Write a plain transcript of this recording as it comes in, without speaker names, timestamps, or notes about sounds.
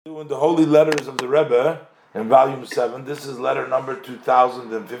Doing the Holy Letters of the Rebbe in Volume 7. This is letter number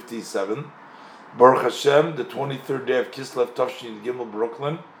 2057. Baruch Hashem, the 23rd day of Kislev Tavshin Gimel,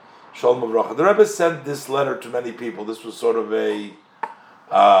 Brooklyn. Shalom Avracha. The Rebbe sent this letter to many people. This was sort of a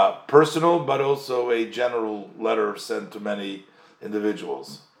personal, but also a general letter sent to many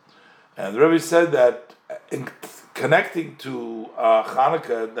individuals. And the Rebbe said that in connecting to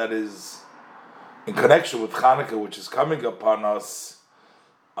Chanukah, that is, in connection with Chanukah, which is coming upon us,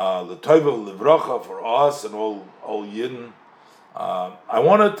 the Tova Livracha for us and all Yidden. I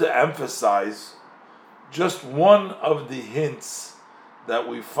wanted to emphasize just one of the hints that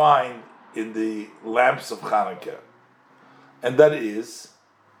we find in the lamps of Chanukah, and that is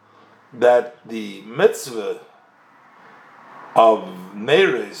that the mitzvah of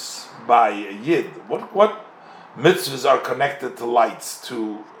Neiris by a Yid. What mitzvahs are connected to lights,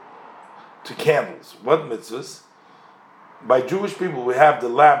 to candles? What mitzvahs? By Jewish people, we have the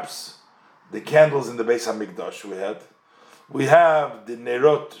lamps, the candles in the Beis Hamikdash. We have the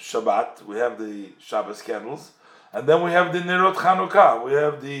Nerot Shabbat. We have the Shabbos candles, and then we have the Nerot Chanukah. We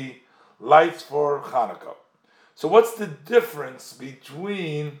have the lights for Chanukah. So, what's the difference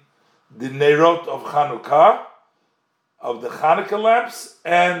between the Nerot of Chanukah, of the Chanukah lamps,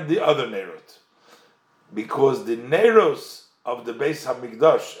 and the other Nerot? Because the Neros of the Beis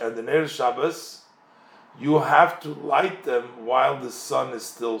Hamikdash and the Nerot Shabbos, you have to light them while the sun is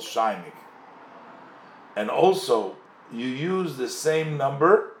still shining. And also, you use the same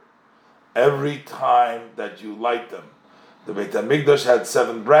number every time that you light them. The Beit HaMikdash had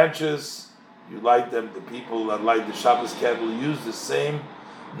 7 branches. You light them. The people that light the Shabbos candle use the same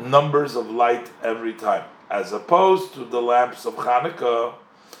numbers of light every time. As opposed to the lamps of Chanukah,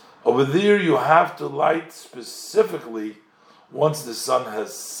 over there you have to light specifically once the sun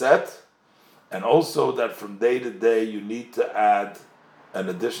has set, and also that from day to day you need to add an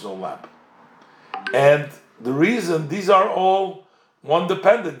additional lamp. And the reason, these are all one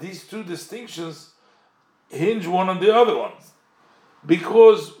dependent. These two distinctions hinge one on the other ones.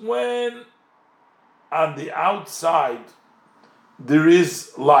 Because when on the outside there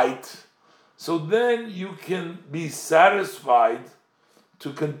is light, so then you can be satisfied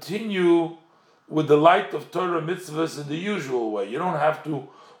to continue with the light of Torah mitzvahs in the usual way. You don't have to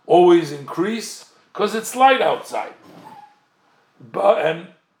always increase because it's light outside. And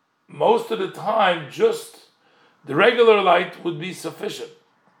most of the time, just the regular light would be sufficient.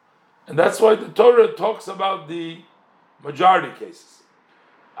 And that's why the Torah talks about the majority cases.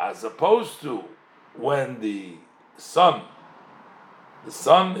 As opposed to when the sun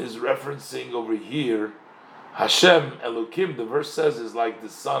is referencing over here, Hashem, Elokim, the verse says, is like the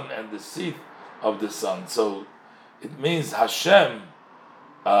sun and the seat of the sun. So it means Hashem,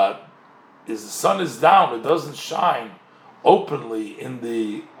 the sun is down, it doesn't shine openly in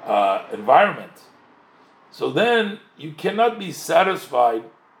the environment. So then you cannot be satisfied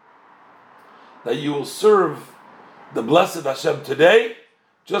that you will serve the blessed Hashem today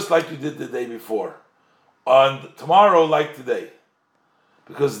just like you did the day before, and tomorrow like today.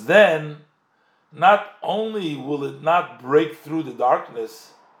 Because then not only will it not break through the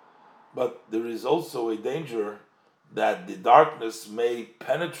darkness, but there is also a danger that the darkness may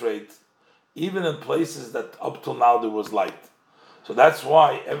penetrate even in places that up till now there was light. So that's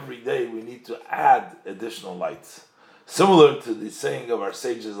why every day we need to add additional lights. Similar to the saying of our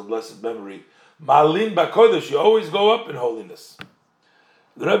sages of blessed memory, Ma'alin b'kodesh, you always go up in holiness.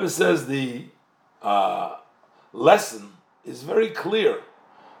 The Rebbe says the lesson is very clear,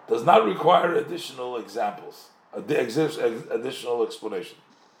 does not require additional examples, additional explanation.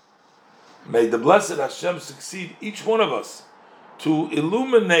 May the blessed Hashem succeed each one of us to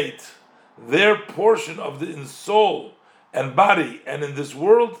illuminate their portion of the in soul and body and in this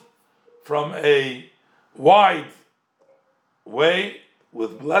world from a wide way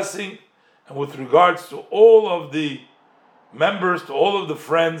with blessing and with regards to all of the members, to all of the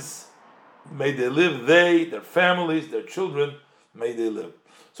friends. May they live, their families, their children, may they live.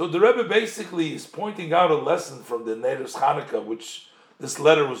 So the Rebbe basically is pointing out a lesson from the Neiros Chanukah, which this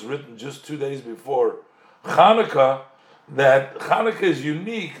letter was written just 2 days before Chanukah, that Chanukah is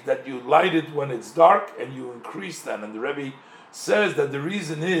unique, that you light it when it's dark and you increase that. And the Rebbe says that the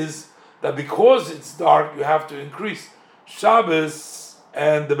reason is that because it's dark, you have to increase. Shabbos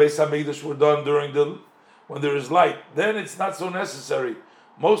and the Beis HaMikdash were done when there is light. Then it's not so necessary.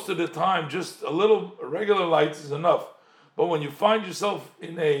 Most of the time, just a little regular light is enough. But when you find yourself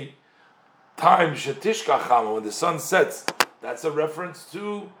in a time, Shetishka, when the sun sets, that's a reference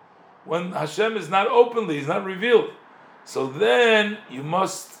to when Hashem is not openly, He's not revealed. So then you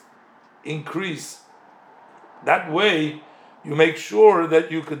must increase. That way you make sure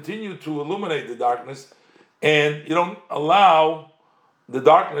that you continue to illuminate the darkness, and you don't allow the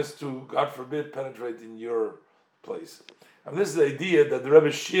darkness to, God forbid, penetrate in your place. And this is the idea that the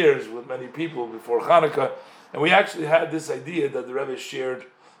Rebbe shares with many people before Chanukah, and we actually had this idea that the Rebbe shared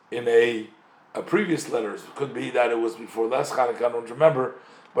in a previous letters. It could be that it was before last Chanukah, I don't remember,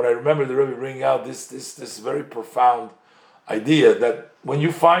 but I remember the Rebbe bringing out this very profound idea that when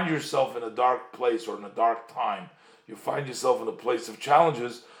you find yourself in a dark place or in a dark time, you find yourself in a place of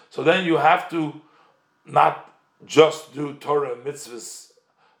challenges, so then you have to not just do Torah and mitzvahs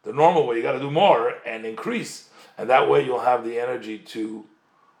the normal way, you got to do more and increase, and that way you'll have the energy to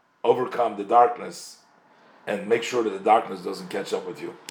overcome the darkness and make sure that the darkness doesn't catch up with you.